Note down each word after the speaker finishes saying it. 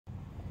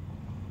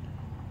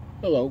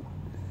Hello.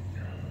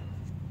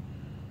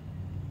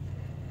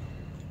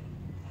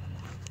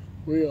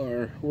 We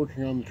are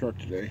working on the truck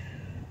today.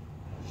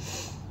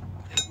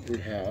 We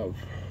have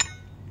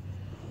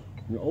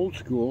an old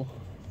school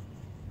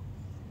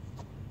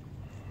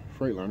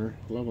frieghtliner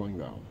leveling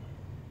valve.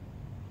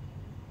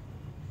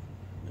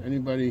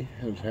 Anybody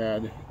has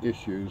had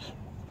issues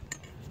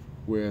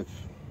with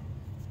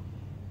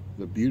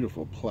the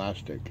beautiful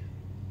plastic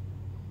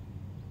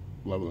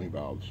leveling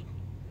valves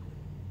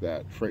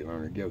that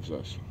frieghtliner gives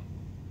us?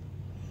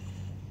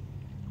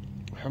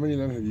 How many of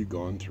them have you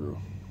gone through?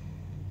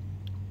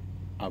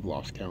 I've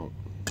lost count.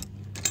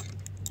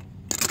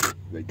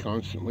 They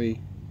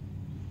constantly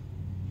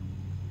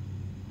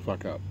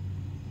fuck up.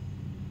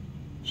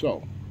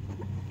 So,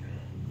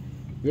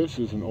 this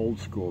is an old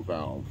school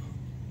valve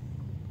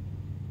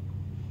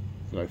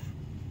that I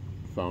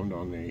found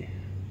on the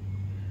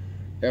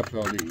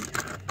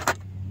FLD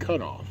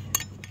cutoff,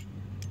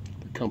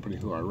 the company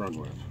who I run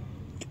with.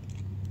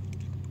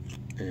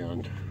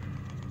 And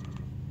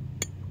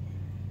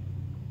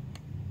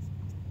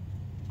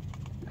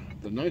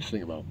the nice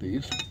thing about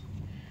these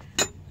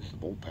is the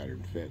bolt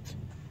pattern fits.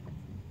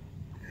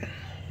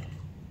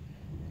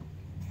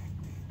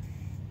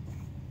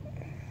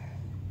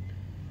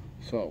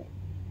 So,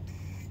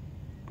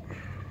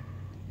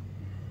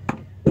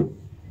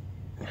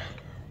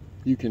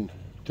 you can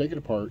take it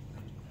apart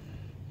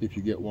if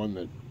you get one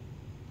that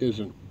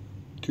isn't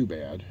too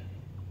bad.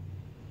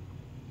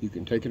 You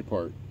can take it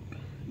apart,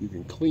 you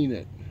can clean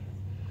it,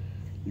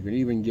 you can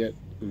even get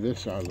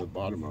this out of the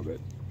bottom of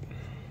it.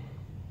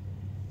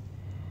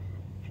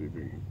 See if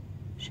you can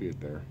see it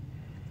there.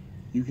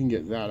 You can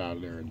get that out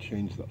of there and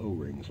change the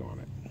O-rings on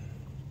it.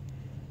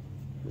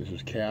 This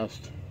is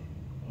cast,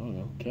 I don't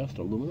know, cast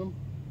aluminum?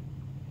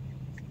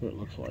 That's what it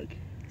looks like.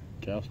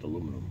 Cast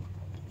aluminum.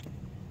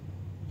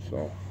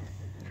 So,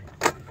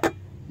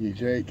 you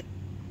take,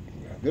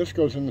 this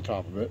goes in the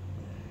top of it.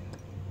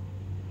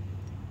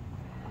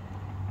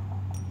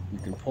 You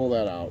can pull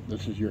that out.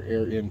 This is your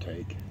air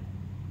intake.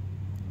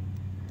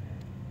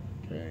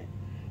 Okay,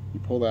 you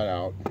pull that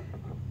out.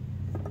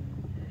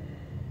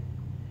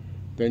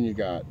 Then you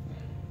got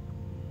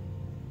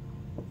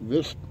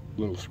this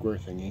little square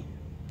thingy.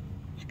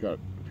 It's got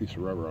a piece of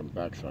rubber on the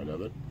back side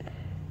of it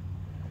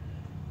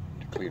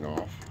to clean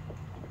off.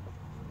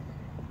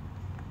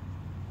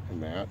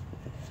 And that.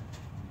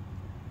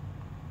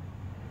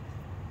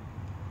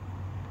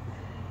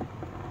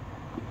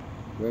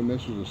 Then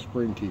this is a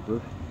spring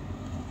keeper.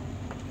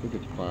 I think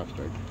it's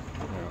plastic.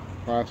 Yeah,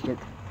 plastic.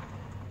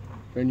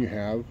 Then you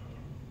have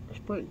a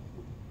spring.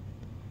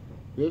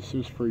 This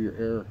is for your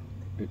air.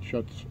 It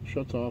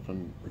shuts off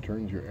and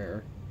returns your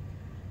air.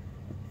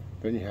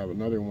 Then you have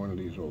another one of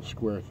these little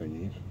square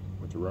thingies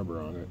with the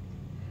rubber on it.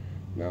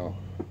 Now,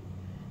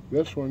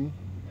 this one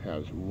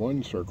has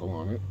one circle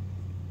on it.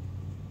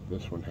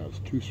 This one has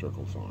two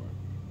circles on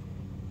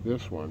it.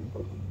 This one,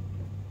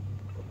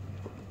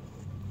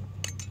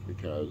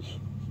 because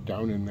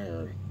down in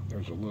there,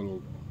 there's a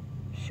little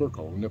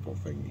circle nipple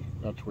thingy.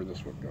 That's where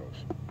this one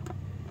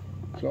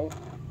goes. So,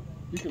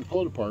 you can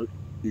pull it apart,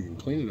 you can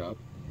clean it up,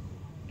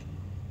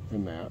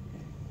 and that,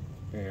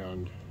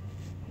 and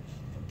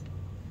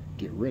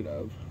get rid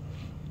of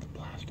the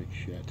plastic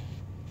shit.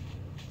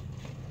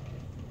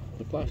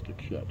 The plastic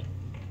shit.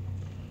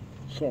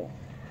 So,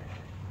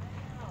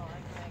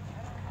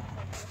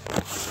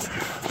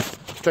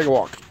 let's take a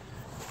walk.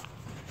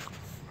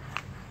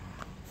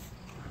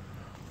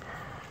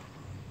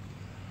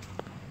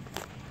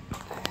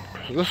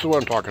 So this is what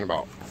I'm talking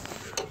about.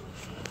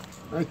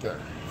 Right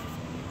there.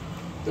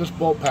 This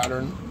bolt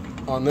pattern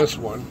on this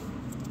one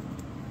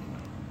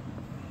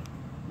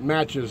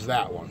matches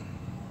that one.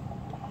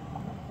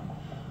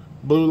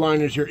 Blue line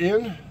is your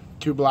in,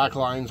 two black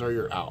lines are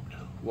your out.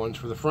 One's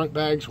for the front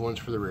bags, one's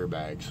for the rear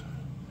bags.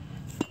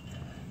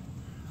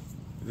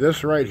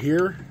 This right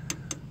here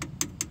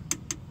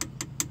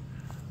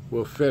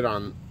will fit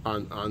on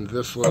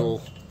this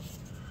little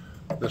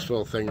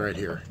thing right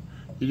here.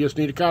 You just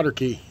need a cotter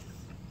key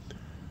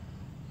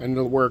and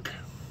it'll work.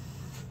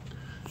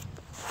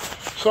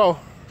 So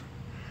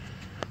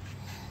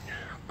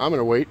I'm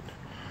gonna wait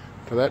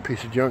till that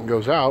piece of junk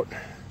goes out.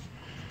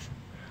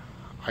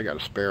 I got a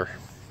spare.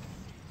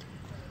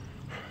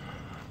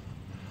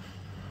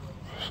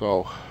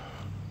 So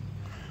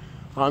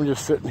I'm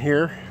just sitting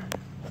here.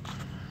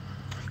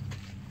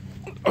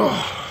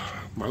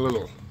 Oh, my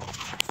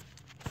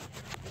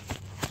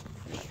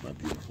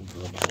beautiful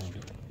girl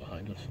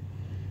behind us.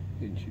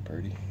 Isn't she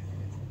pretty?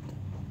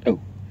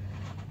 Oh.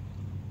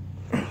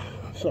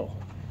 So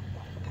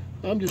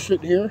I'm just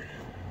sitting here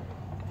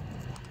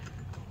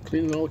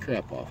cleaning all the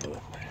crap off of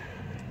it.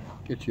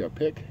 Get you a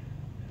pick.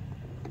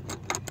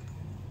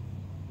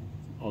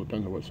 All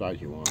depends on what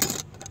size you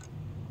want.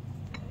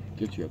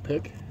 Get you a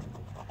pick.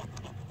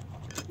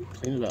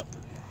 Clean it up.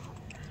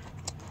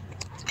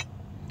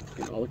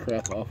 Clean all the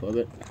crap off of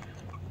it.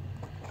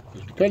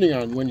 Just depending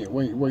on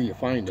where you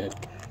find it,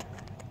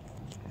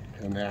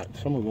 and that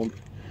some of them.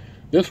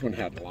 This one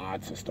had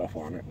lots of stuff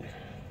on it.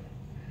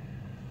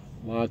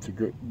 Lots of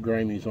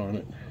grimies on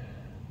it.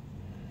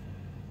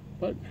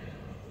 but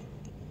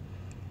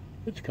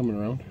it's coming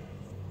around.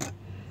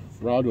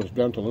 Rod was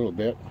bent a little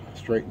bit,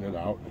 straighten it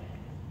out.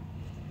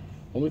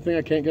 Only thing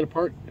I can't get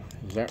apart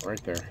is that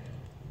right there.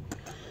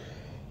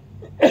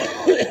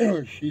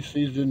 She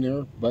seized in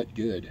there, but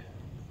good.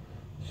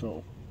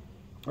 So,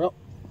 well,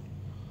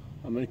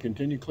 I'm going to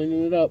continue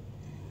cleaning it up.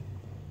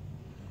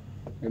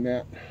 And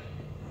that,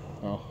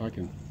 well, I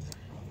can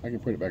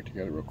put it back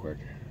together real quick.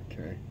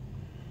 Okay,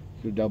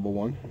 it's a double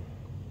one.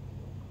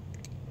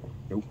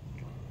 Nope,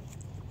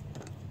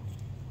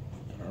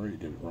 I already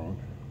did it wrong.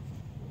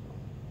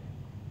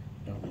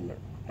 Down in there.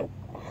 Oh,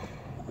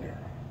 there.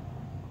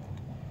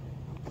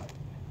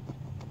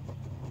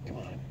 Come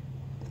on.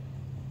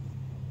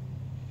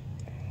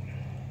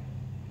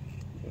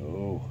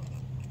 Oh,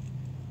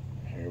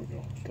 there we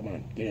go. Come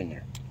on, get in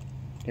there.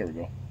 There we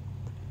go.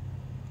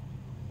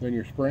 Then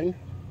your spring.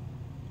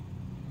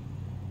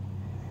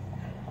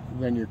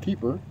 Then your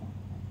keeper.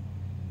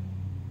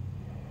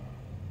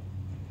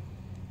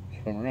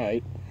 If I'm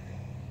right,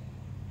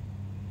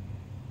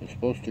 it's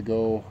supposed to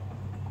go,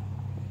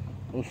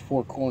 those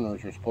four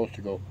corners are supposed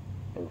to go,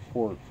 or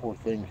four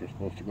things are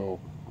supposed to go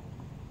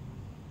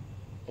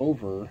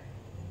over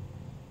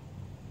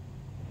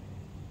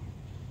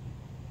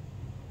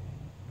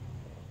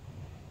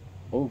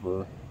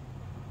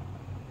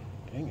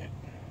dang it.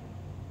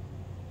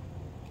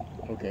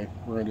 Okay,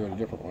 we're going to do it a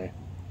different way.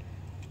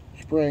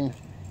 Spring,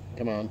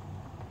 come on.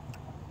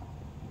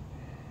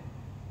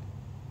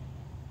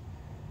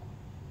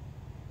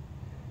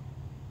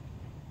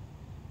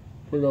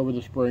 Put it over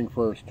the spring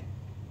first.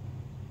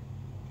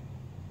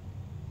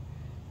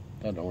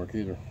 That don't work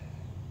either.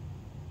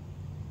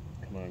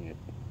 Come on,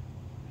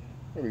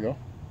 there we go.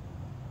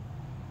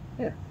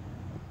 Here.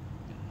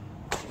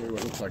 Show you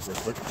what it looks like real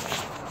quick.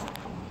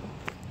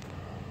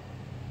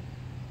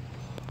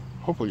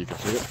 Hopefully you can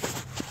see it.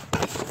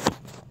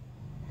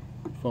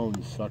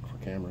 Phones suck for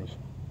cameras.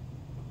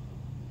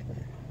 Okay,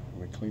 I'm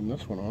going to clean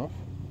this one off.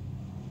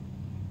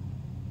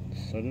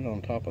 Set it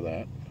on top of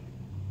that.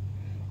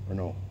 Or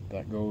no,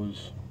 that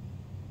goes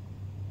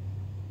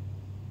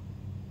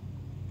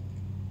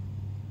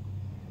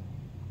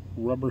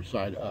rubber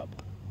side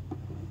up,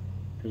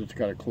 because it's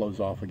got to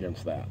close off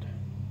against that.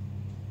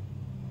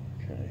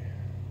 Okay.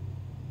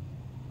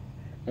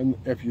 And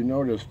if you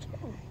noticed,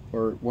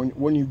 or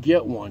when you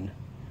get one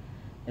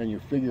and you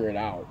figure it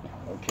out,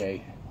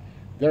 okay,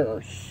 there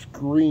are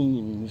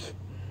screens,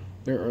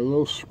 there are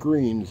little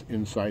screens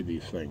inside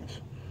these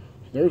things.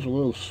 So there's a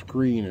little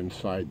screen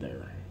inside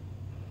there.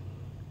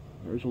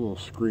 There's a little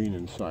screen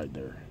inside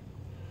there.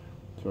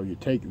 So you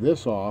take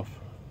this off,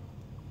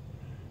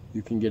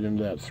 you can get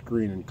into that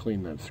screen and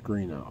clean that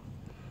screen out.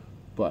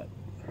 But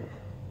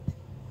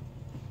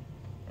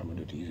I'm going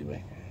to do it the easy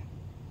way.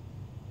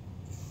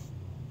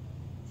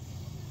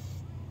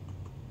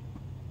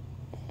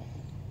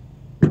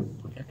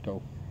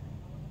 Perfecto.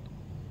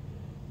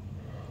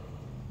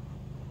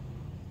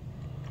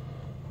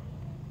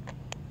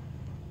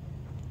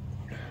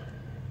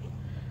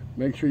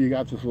 Make sure you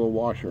got this little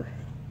washer.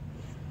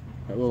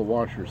 That little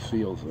washer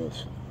seals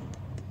this.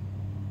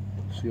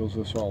 Seals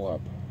this all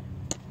up.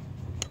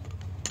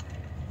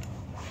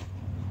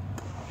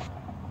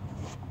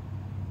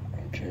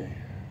 Okay.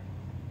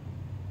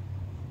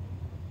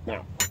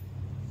 Now,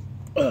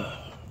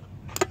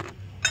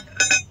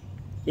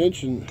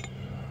 inch and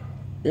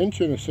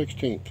a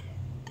 16th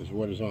is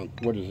what is on.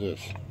 What is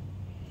this?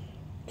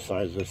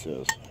 Size this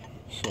is.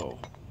 So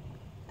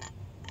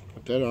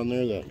put that on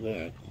there.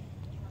 That.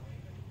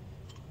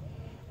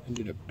 And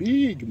did a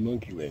big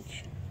monkey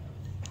wrench.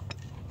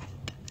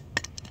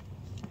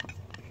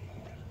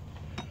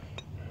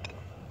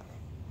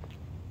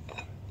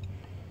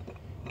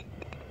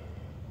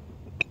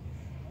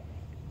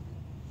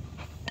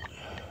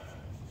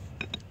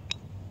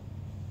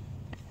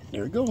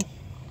 There we go.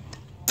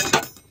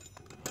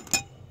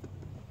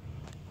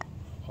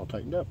 All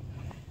tightened up.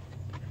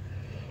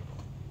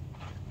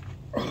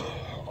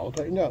 All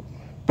tightened up.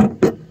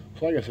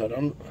 So like I said,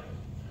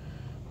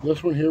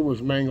 this one here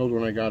was mangled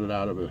when I got it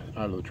out of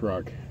the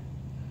truck.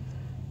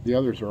 The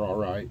others are all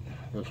right.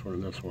 This one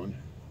and this one.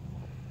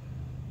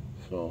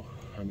 So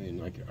I mean,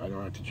 like, I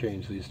don't have to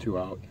change these two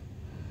out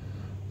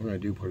when I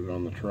do put it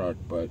on the truck,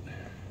 but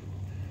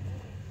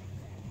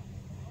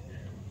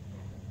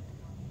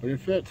it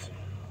fits.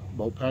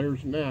 Both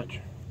patterns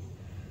match.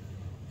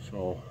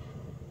 So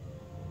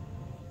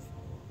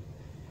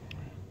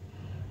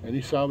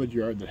any salvage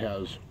yard that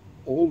has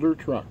older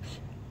trucks,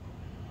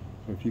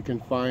 so if you can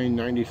find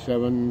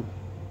 97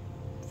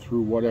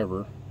 through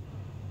whatever,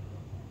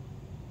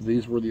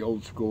 these were the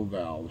old school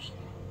valves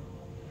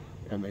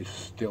and they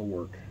still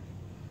work.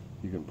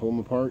 You can pull them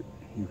apart,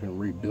 you can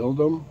rebuild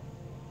them,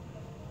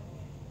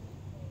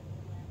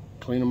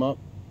 clean them up,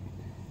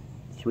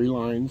 3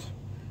 lines,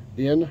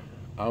 in,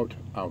 out,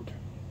 out,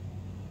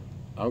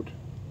 out,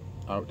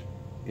 out,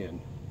 in.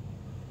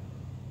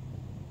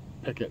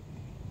 Pick it.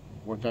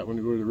 Want that one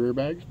to go to the rear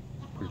bags?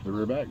 Push the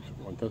rear bags.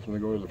 Want this one to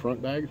go to the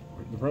front bags?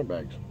 Push the front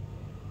bags.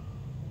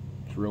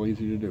 It's real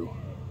easy to do.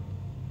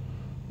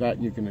 That,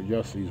 and you can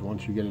adjust these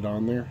once you get it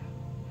on there.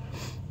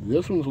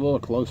 This one's a little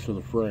close to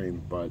the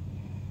frame, but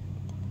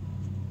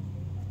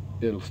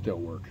it'll still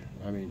work.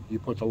 I mean, you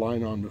put the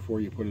line on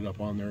before you put it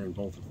up on there and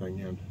bolt the thing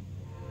in.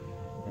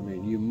 I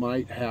mean, you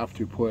might have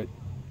to put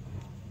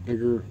a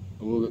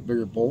little bit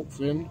bigger bolts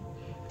in,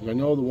 because I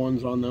know the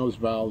ones on those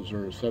valves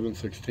are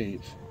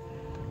 7/16.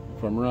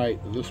 If I'm right,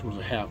 this was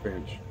a 1/2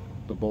 inch.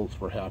 The bolts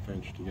were 1/2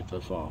 inch to get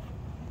this off.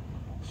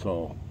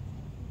 So,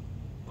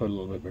 put a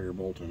little bit bigger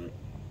bolt in it.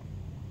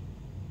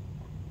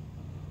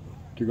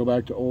 To go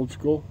back to old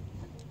school,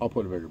 I'll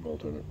put a bigger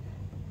bolt in it.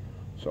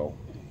 So,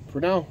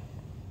 for now,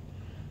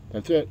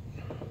 that's it.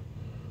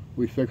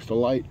 We fixed a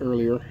light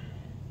earlier.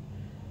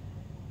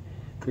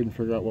 Couldn't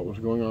figure out what was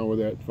going on with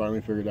it.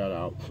 Finally figured that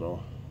out.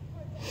 So,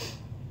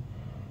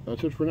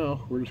 that's it for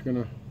now. We're just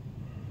going to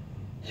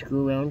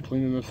screw around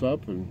cleaning this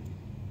up and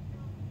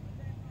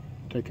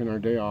taking our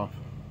day off.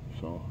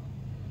 So,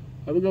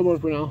 have a good one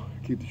for now.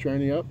 Keep the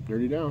shiny up,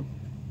 dirty down.